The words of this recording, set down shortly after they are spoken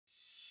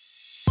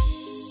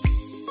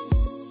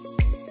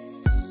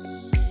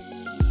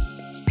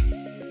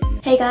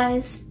Hey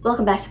guys,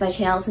 welcome back to my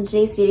channel. So in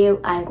today's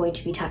video, I'm going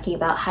to be talking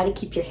about how to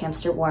keep your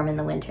hamster warm in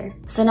the winter.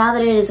 So now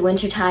that it is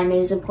winter time, it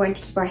is important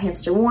to keep our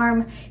hamster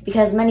warm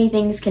because many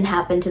things can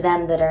happen to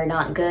them that are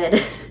not good.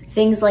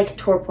 Things like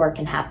torpor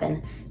can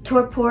happen.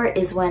 Torpor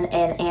is when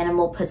an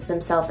animal puts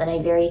themselves in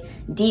a very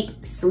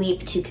deep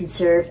sleep to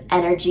conserve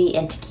energy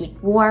and to keep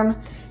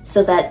warm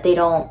so that they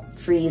don't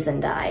freeze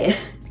and die.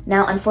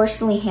 Now,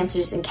 unfortunately,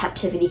 hamsters in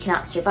captivity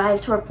cannot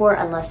survive torpor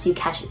unless you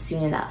catch it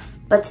soon enough.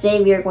 But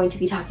today we are going to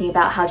be talking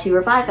about how to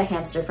revive a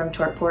hamster from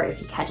torpor if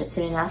you catch it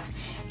soon enough,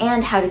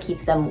 and how to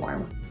keep them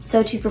warm.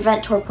 So to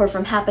prevent torpor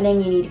from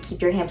happening, you need to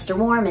keep your hamster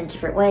warm in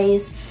different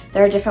ways.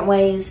 There are different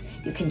ways.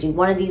 You can do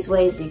one of these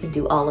ways, or you can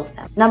do all of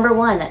them. Number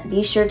one,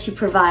 be sure to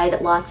provide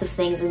lots of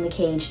things in the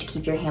cage to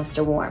keep your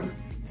hamster warm,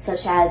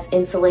 such as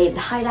insulated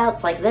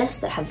hideouts like this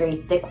that have very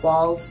thick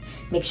walls.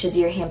 Make sure that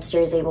your hamster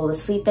is able to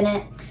sleep in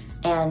it,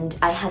 and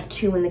I have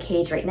 2 in the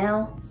cage right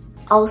now.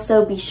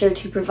 Also, be sure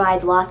to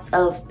provide lots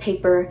of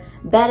paper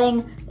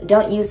bedding.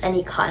 Don't use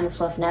any cotton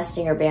fluff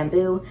nesting or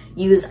bamboo.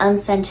 Use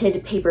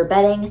unscented paper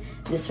bedding.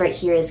 This right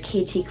here is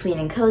KT Clean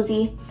and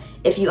Cozy.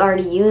 If you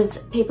already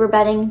use paper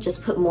bedding,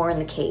 just put more in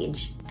the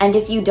cage. And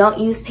if you don't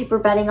use paper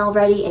bedding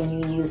already and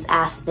you use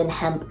aspen,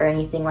 hemp, or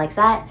anything like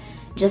that,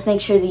 just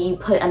make sure that you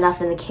put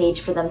enough in the cage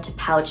for them to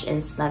pouch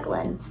and snuggle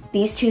in.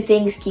 These 2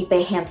 things keep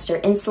a hamster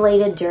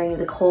insulated during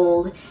the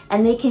cold,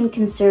 and they can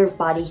conserve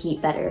body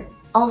heat better.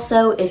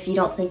 Also, if you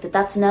don't think that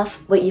that's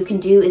enough, what you can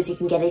do is you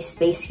can get a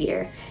space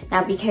heater.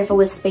 Now be careful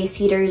with space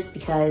heaters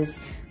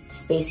because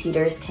space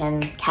heaters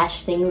can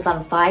catch things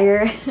on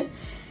fire.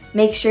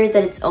 Make sure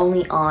that it's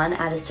only on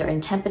at a certain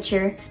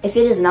temperature. If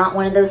it is not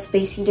one of those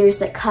space heaters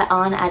that cut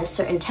on at a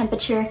certain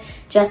temperature,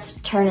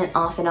 just turn it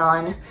off and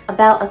on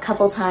about a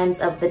couple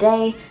times of the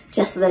day,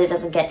 just so that it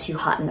doesn't get too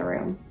hot in the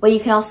room. What you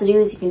can also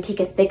do is you can take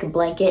a thick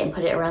blanket and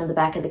put it around the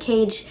back of the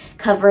cage,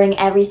 covering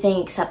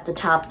everything except the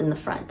top and the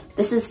front.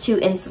 This is to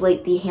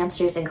insulate the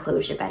hamster's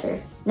enclosure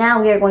better.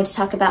 Now we are going to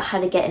talk about how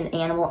to get an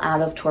animal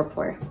out of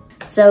torpor.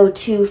 So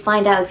to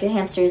find out if your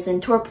hamster is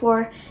in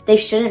torpor, they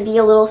shouldn't be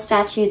a little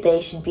statue,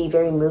 they should be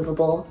very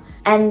movable.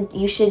 And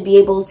you should be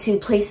able to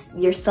place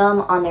your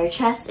thumb on their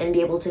chest and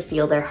be able to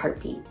feel their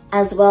heartbeat.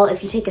 As well,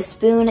 if you take a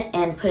spoon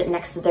and put it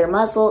next to their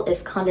muzzle,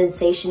 if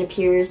condensation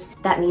appears,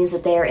 that means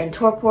that they are in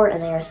torpor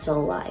and they are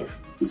still alive.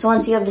 So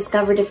once you have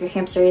discovered if your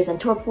hamster is in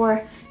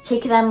torpor,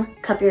 take them,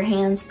 cup your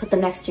hands, put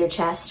them next to your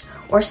chest,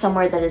 or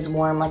somewhere that is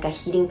warm, like a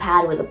heating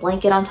pad with a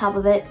blanket on top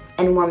of it,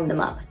 and warm them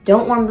up.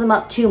 Don't warm them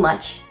up too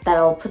much,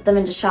 that'll put them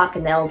into shock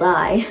and they'll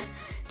die.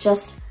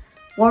 Just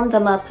warm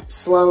them up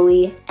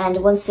slowly,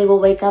 and once they will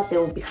wake up, they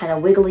will be kind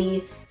of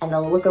wiggly, and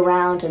they'll look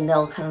around and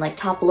they'll kind of like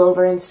topple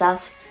over and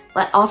stuff.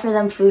 But offer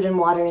them food and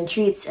water and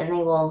treats and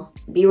they will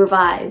be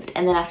revived.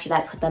 And then after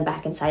that, put them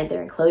back inside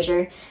their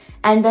enclosure.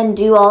 And then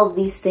do all of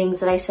these things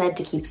that I said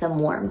to keep them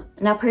warm.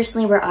 Now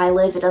personally, where I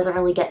live, it doesn't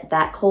really get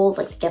that cold.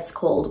 Like, it gets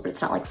cold, but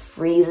it's not like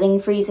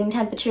freezing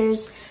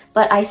temperatures.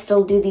 But I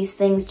still do these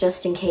things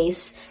just in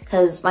case,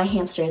 because my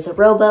hamster is a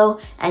robo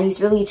and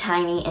he's really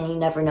tiny and you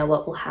never know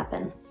what will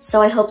happen.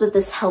 So I hope that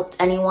this helped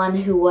anyone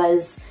who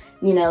was,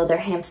 you know, their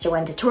hamster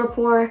went to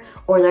torpor,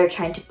 or they're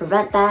trying to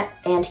prevent that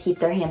and keep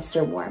their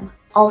hamster warm.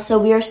 Also,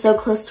 we are so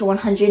close to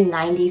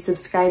 190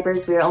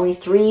 subscribers. We are only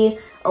 3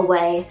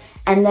 away.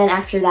 And then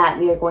after that,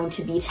 we are going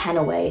to be 10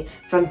 away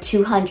from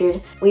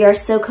 200. We are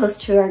so close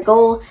to our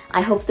goal.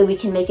 I hope that we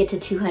can make it to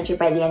 200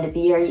 by the end of the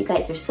year. You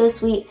guys are so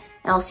sweet,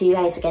 and I'll see you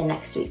guys again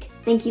next week.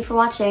 Thank you for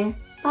watching.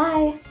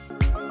 Bye!